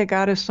think that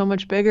God is so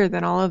much bigger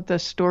than all of the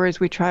stories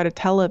we try to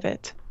tell of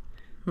it.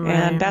 Right.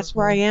 And that's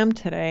where I am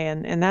today.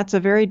 And that's a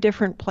very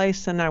different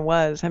place than I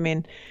was. I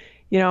mean,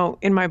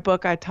 in my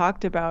book, I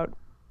talked about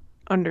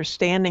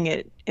understanding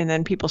it, and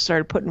then people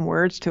started putting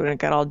words to it and it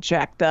got all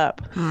jacked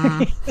up. You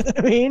know what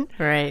I mean?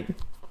 Right.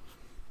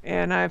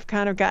 And I've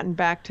kind of gotten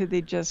back to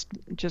the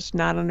just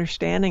not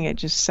understanding it,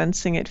 just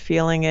sensing it,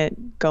 feeling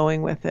it,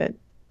 going with it.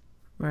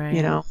 You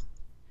Right. know,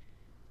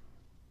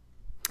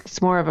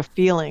 it's more of a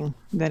feeling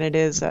than it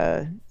is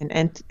a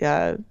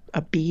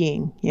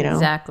being. You know.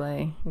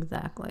 Exactly.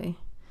 Exactly.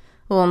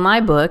 Well, in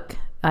my book,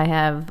 I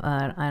have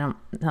I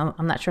don't know,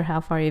 I'm not sure how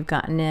far you've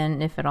gotten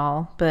in, if at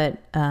all,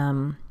 but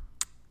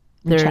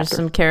there's Chapter.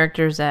 some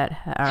characters that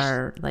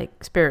are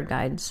like spirit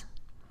guides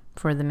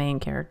for the main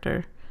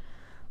character.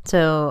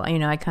 So,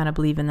 I kind of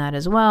believe in that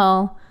as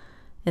well,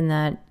 in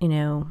that,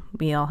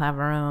 we all have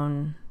our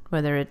own,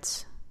 whether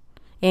it's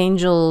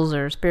angels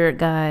or spirit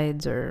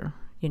guides or,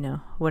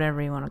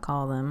 whatever you want to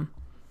call them.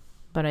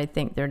 But I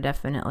think they're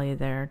definitely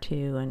there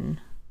too. And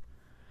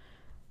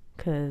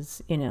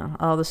because,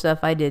 all the stuff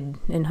I did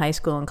in high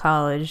school and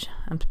college,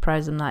 I'm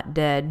surprised I'm not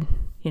dead,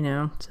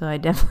 So I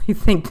definitely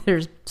think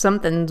there's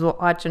something's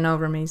watching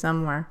over me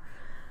somewhere.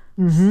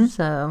 Mm-hmm.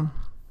 So,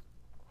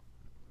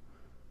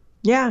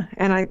 Yeah,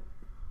 and I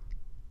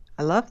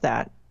love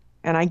that.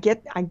 And I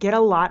get a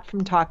lot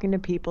from talking to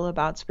people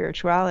about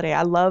spirituality.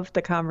 I love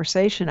the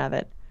conversation of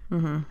it.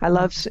 I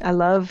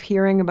love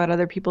hearing about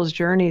other people's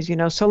journeys,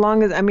 so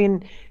long as, I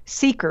mean,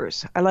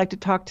 seekers. I like to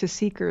talk to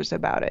seekers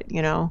about it.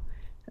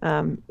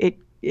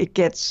 It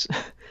gets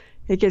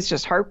it gets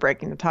just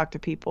heartbreaking to talk to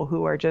people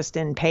who are just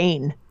in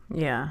pain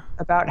yeah.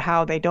 about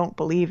how they don't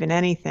believe in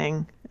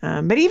anything.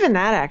 But even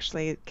that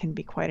actually can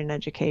be quite an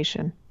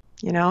education.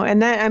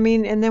 And that, I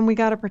mean, and then we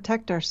got to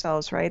protect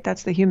ourselves, right?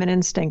 That's the human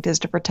instinct, is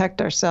to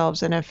protect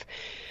ourselves. And if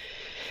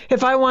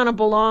I want to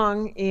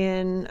belong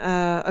in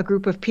a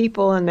group of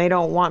people and they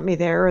don't want me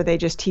there, or they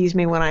just tease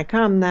me when I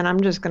come, then I'm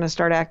just going to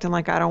start acting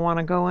like I don't want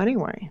to go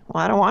anyway.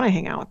 Well, I don't want to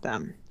hang out with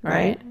them,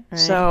 right? Right.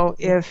 So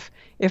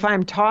if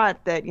I'm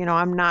taught that,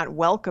 I'm not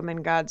welcome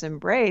in God's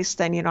embrace,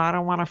 then, I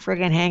don't want to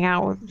friggin' hang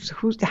out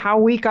with how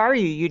weak are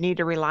you? You need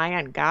to rely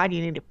on God.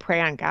 You need to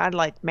pray on God,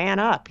 like, man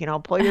up,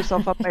 pull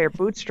yourself up by your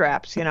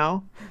bootstraps.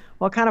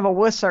 What kind of a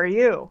wuss are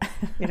you?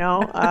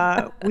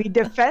 We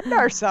defend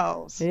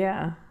ourselves.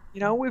 Yeah.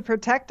 We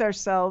protect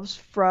ourselves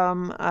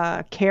from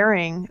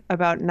caring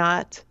about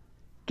not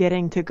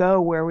getting to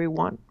go where we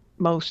want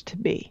most to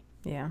be.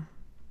 Yeah.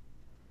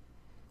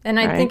 And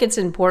I Right? think it's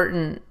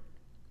important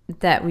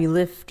that we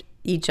lift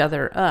each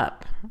other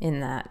up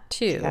in that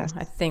too. Yes.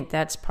 I think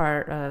that's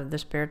part of the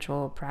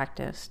spiritual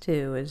practice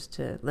too, is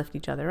to lift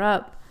each other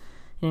up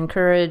and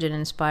encourage and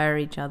inspire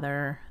each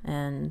other.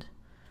 And,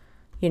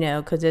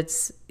 because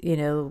it's,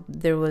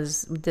 there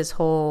was this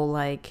whole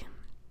like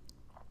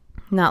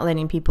not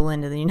letting people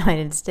into the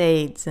United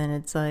States. And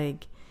it's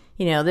like,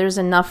 there's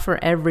enough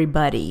for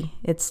everybody.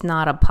 It's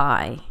not a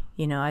pie.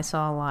 I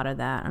saw a lot of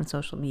that on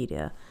social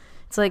media.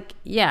 It's like,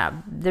 yeah,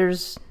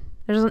 there's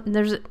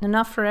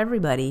enough for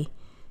everybody.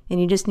 And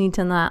you just need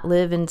to not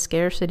live in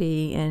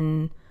scarcity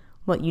in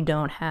what you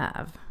don't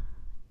have,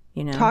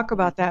 Talk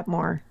about that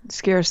more.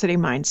 Scarcity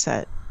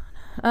mindset.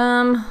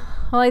 Well,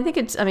 I think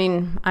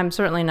I'm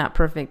certainly not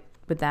perfect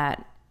with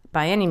that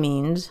by any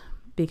means,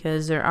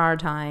 because there are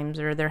times,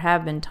 or there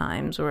have been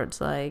times, where it's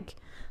like,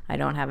 I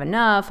don't have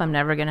enough. I'm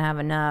never going to have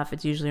enough.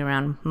 It's usually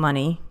around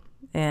money.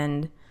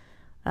 And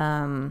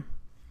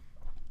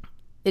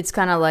it's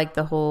kind of like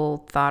the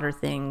whole thought or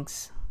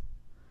things.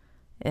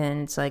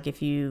 And it's like,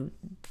 if you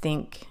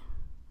think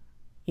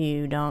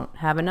you don't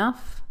have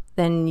enough,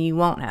 then you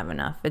won't have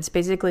enough. It's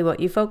basically what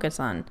you focus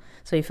on.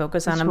 So you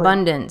focus on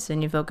abundance,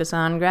 and you focus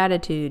on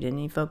gratitude,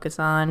 and you focus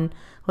on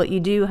what you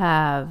do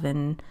have.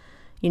 And,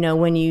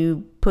 when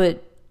you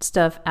put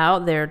stuff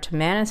out there to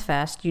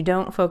manifest, you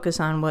don't focus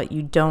on what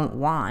you don't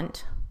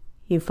want.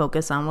 You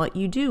focus on what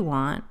you do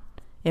want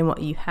and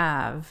what you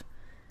have.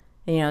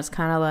 And, it's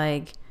kind of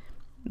like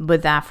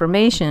with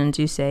affirmations,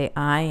 you say,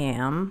 I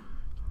am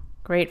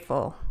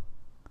grateful,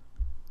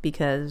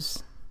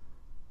 because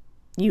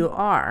you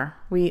are.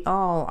 We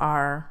all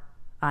are.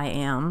 I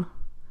am.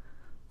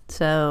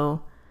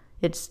 So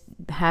it's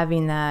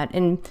having that.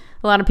 And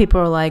a lot of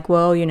people are like,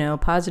 well,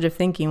 positive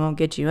thinking won't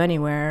get you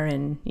anywhere.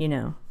 And,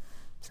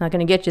 it's not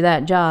going to get you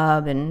that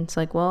job. And it's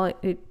like, well,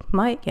 it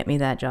might get me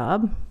that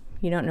job.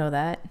 You don't know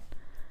that.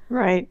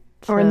 Right.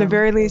 Or in the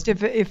very least,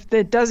 if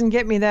it doesn't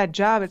get me that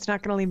job, it's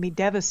not going to leave me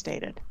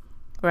devastated.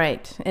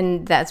 Right.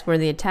 And that's where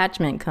the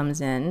attachment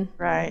comes in.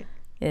 Right.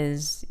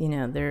 Is,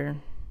 they're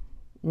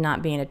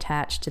not being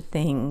attached to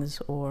things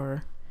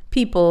or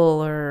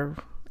people or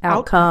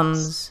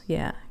outcomes.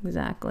 Yeah,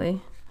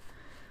 exactly.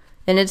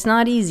 And it's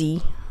not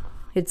easy.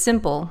 It's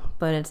simple,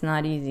 but it's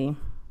not easy.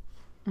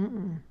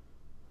 Mm-mm.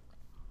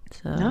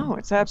 So. No,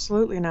 it's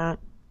absolutely not.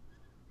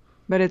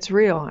 But it's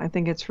real. I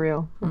think it's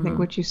real. I think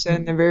what you said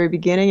in the very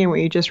beginning and what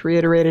you just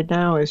reiterated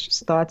now is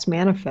just thoughts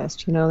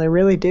manifest. They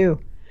really do.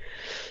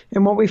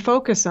 And what we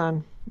focus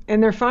on.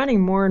 And they're finding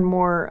more and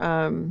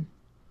more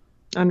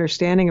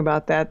understanding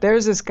about that.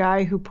 There's this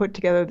guy who put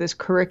together this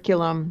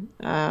curriculum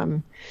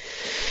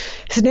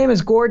His name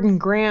is Gordon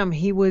Graham.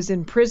 He was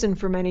in prison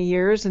for many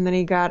years, and then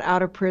he got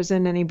out of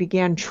prison and he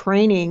began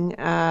training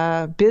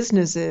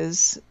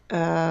businesses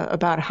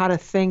about how to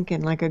think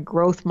and like a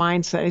growth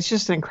mindset. He's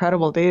just an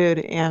incredible dude.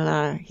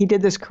 And he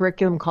did this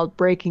curriculum called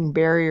Breaking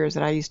Barriers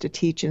that I used to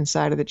teach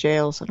inside of the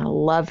jails, and I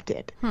loved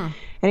it. And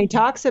he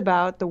talks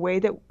about the way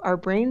that our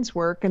brains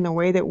work and the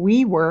way that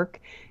we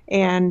work.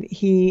 And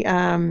he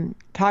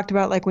talked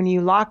about like when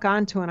you lock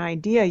onto an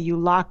idea, you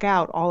lock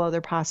out all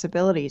other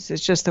possibilities.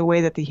 It's just the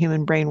way that the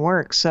human brain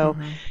works. So,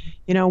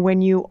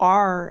 when you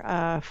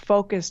are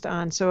focused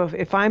on, so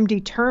if I'm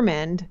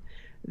determined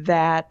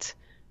that,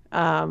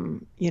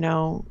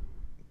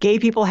 gay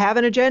people have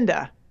an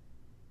agenda,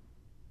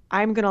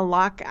 I'm going to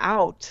lock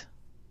out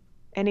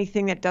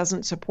anything that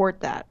doesn't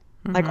support that.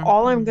 Like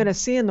all I'm going to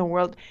see in the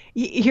world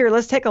here,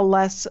 let's take a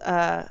less,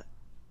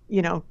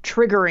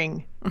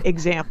 triggering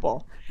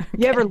example.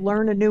 You ever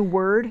learn a new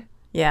word?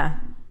 Yeah.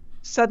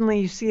 Suddenly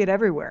you see it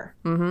everywhere.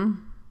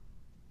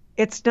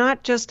 It's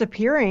not just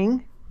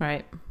appearing,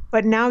 right?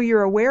 But now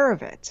you're aware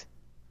of it.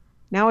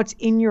 Now it's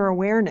in your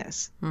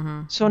awareness.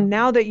 So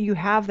now that you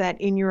have that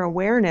in your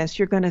awareness,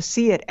 you're going to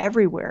see it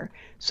everywhere.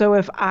 So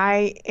if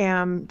I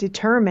am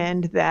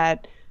determined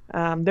that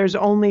there's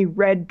only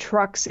red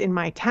trucks in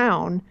my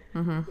town,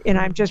 and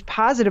I'm just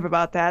positive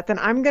about that, then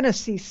I'm going to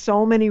see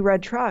so many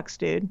red trucks,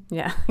 dude.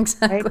 Yeah,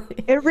 exactly.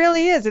 Right? It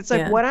really is. It's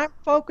like what I'm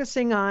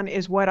focusing on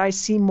is what I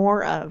see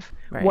more of,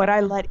 what I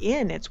let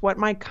in. It's what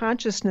my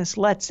consciousness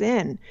lets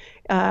in,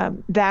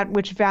 that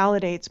which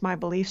validates my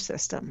belief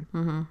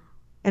system.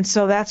 And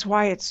so that's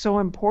why it's so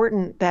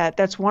important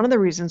that's one of the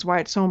reasons why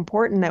it's so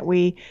important that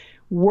we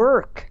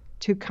work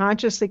to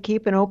consciously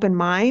keep an open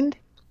mind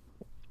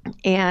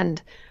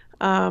and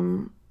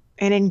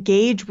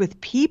engage with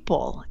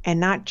people and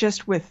not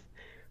just with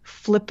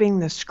flipping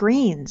the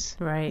screens,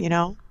 right?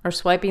 Or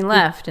swiping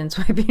left and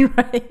swiping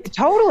right.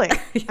 Totally.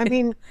 I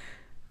mean,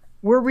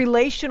 we're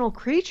relational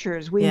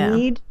creatures. We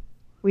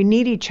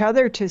need each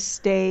other to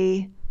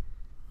stay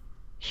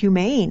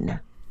humane.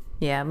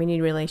 Yeah, we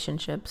need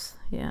relationships.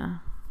 Yeah.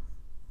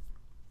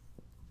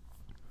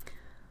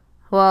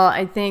 Well,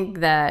 I think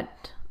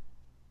that,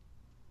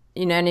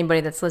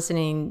 anybody that's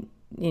listening,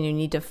 you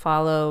need to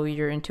follow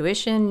your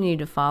intuition, you need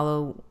to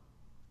follow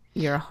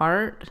your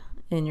heart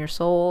and your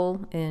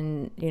soul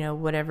and,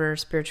 whatever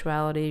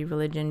spirituality,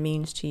 religion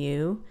means to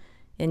you,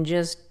 and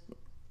just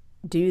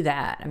do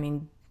that. I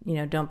mean,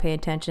 don't pay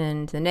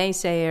attention to the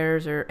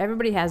naysayers, or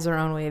everybody has their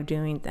own way of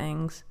doing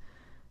things.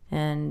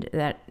 And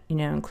that,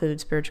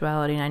 includes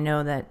spirituality. And I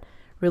know that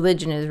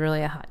religion is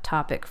really a hot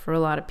topic for a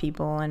lot of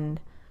people. And,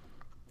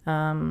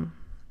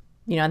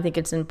 I think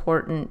it's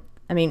important.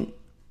 I mean,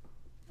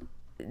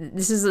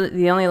 this is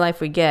the only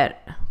life we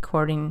get,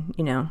 according,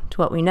 to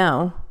what we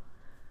know.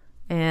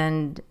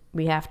 And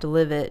we have to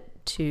live it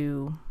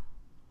to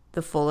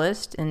the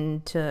fullest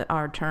and to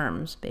our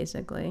terms,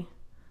 basically.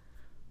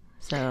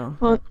 So.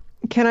 Well,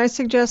 can I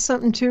suggest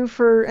something too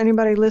for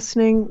anybody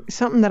listening?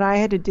 Something that I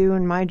had to do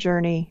in my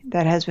journey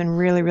that has been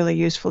really, really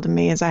useful to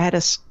me is I had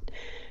to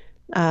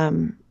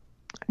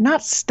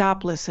not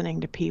stop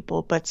listening to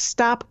people, but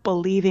stop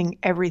believing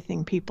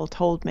everything people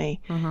told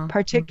me,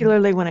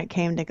 particularly when it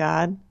came to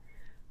God.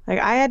 Like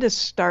I had to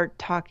start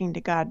talking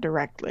to God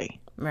directly.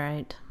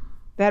 Right.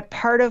 That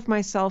part of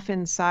myself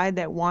inside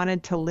that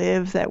wanted to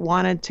live, that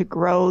wanted to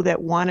grow,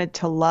 that wanted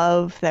to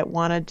love, that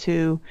wanted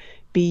to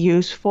be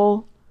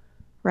useful,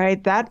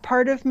 right? That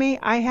part of me,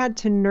 I had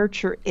to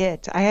nurture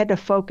it. I had to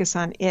focus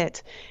on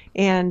it.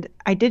 And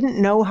I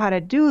didn't know how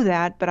to do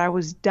that, but I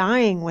was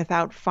dying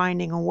without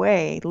finding a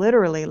way,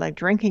 literally like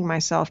drinking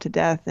myself to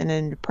death and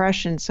in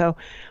depression. So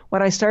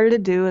what I started to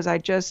do is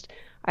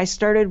I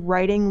started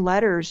writing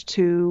letters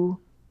to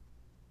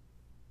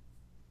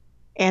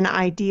an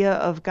idea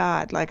of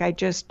God. Like I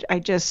just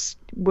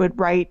would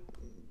write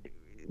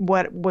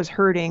what was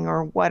hurting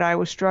or what I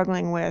was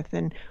struggling with,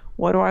 and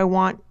what do I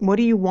want? What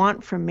do you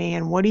want from me?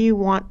 And what do you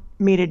want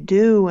me to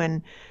do?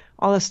 And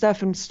all this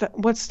stuff. And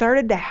what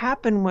started to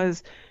happen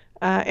was,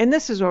 and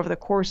this is over the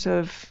course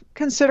of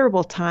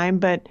considerable time,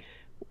 but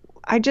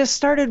I just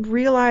started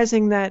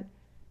realizing that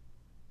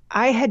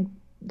I had,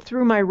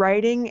 through my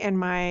writing and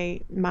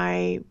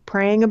my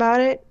praying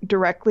about it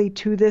directly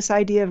to this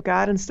idea of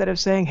God, instead of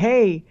saying,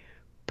 hey,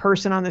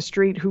 person on the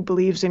street who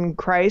believes in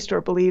Christ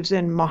or believes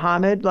in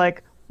Muhammad,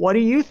 like, what do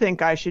you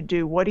think I should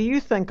do? What do you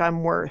think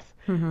I'm worth?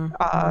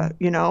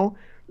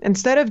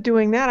 Instead of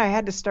doing that, I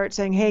had to start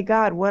saying, hey,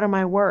 God, what am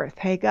I worth?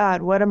 Hey,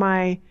 God, what am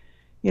I,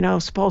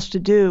 supposed to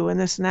do? And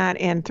this and that.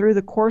 And through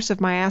the course of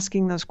my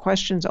asking those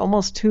questions,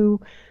 almost to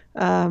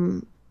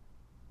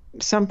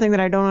something that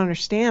I don't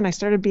understand, I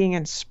started being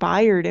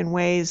inspired in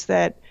ways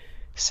that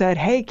said,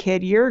 hey,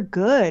 kid, you're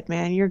good,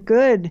 man. You're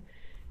good.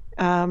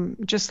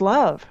 Just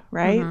love,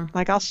 right?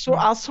 Like I'll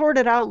sort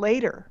it out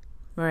later.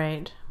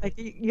 Right. Like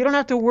you don't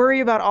have to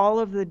worry about all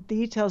of the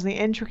details and the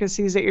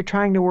intricacies that you're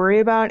trying to worry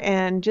about,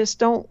 and just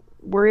don't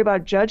worry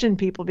about judging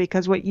people,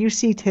 because what you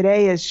see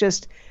today is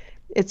just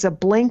It's a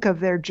blink of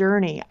their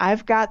journey.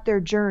 I've got their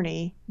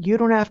journey. You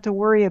don't have to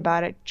worry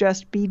about it.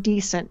 Just be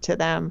decent to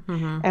them,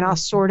 and I'll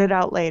sort it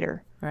out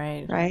later.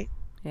 Right. Right?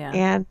 Yeah.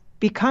 And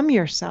become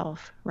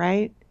yourself,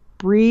 right?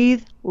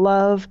 Breathe,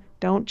 love,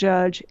 don't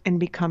judge, and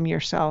become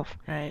yourself.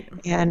 Right.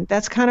 And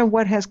that's kind of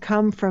what has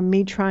come from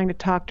me trying to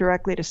talk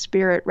directly to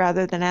spirit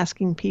rather than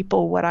asking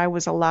people what I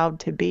was allowed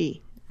to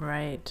be.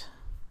 Right.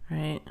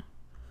 Right.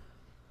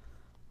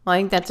 Well, I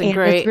think that's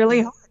It's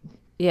really hard.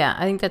 Yeah,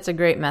 I think that's a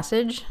great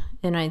message,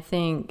 and I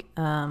think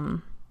a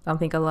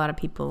lot of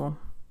people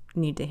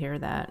need to hear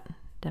that,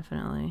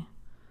 definitely.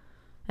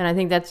 And I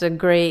think that's a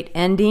great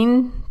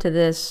ending to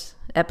this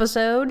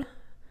episode.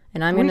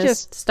 And I'm going to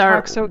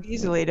start. Talk so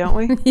easily, don't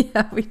we?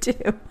 Yeah, we do.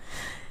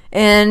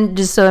 And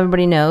just so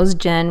everybody knows,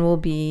 Jen will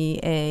be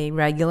a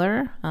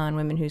regular on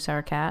Women Who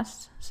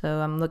Sarcast. So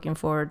I'm looking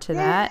forward to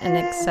that and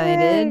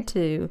excited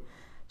to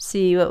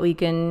see what we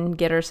can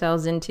get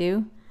ourselves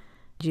into.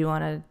 Do you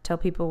want to tell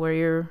people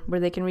where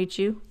they can reach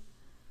you?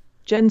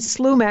 Jen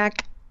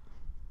Slumac,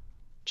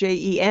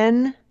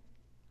 JenSlumac.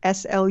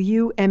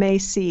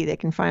 They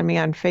can find me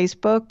on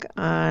Facebook,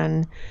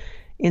 on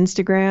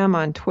Instagram,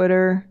 on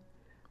Twitter,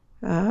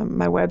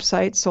 my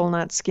website,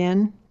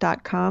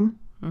 soulnotskin.com.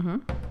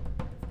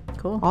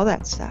 Cool. All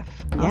that stuff.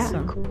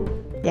 Awesome. Yeah.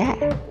 Cool.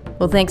 Yeah.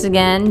 Well, thanks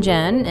again,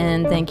 Jen,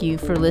 and thank you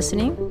for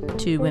listening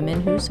to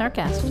Women Who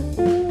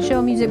Sarcast.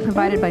 Show music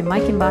provided by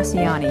Mike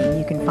Imbassiani.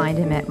 You can find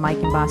him at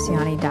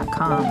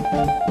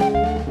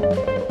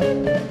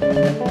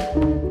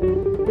mikeimbassiani.com.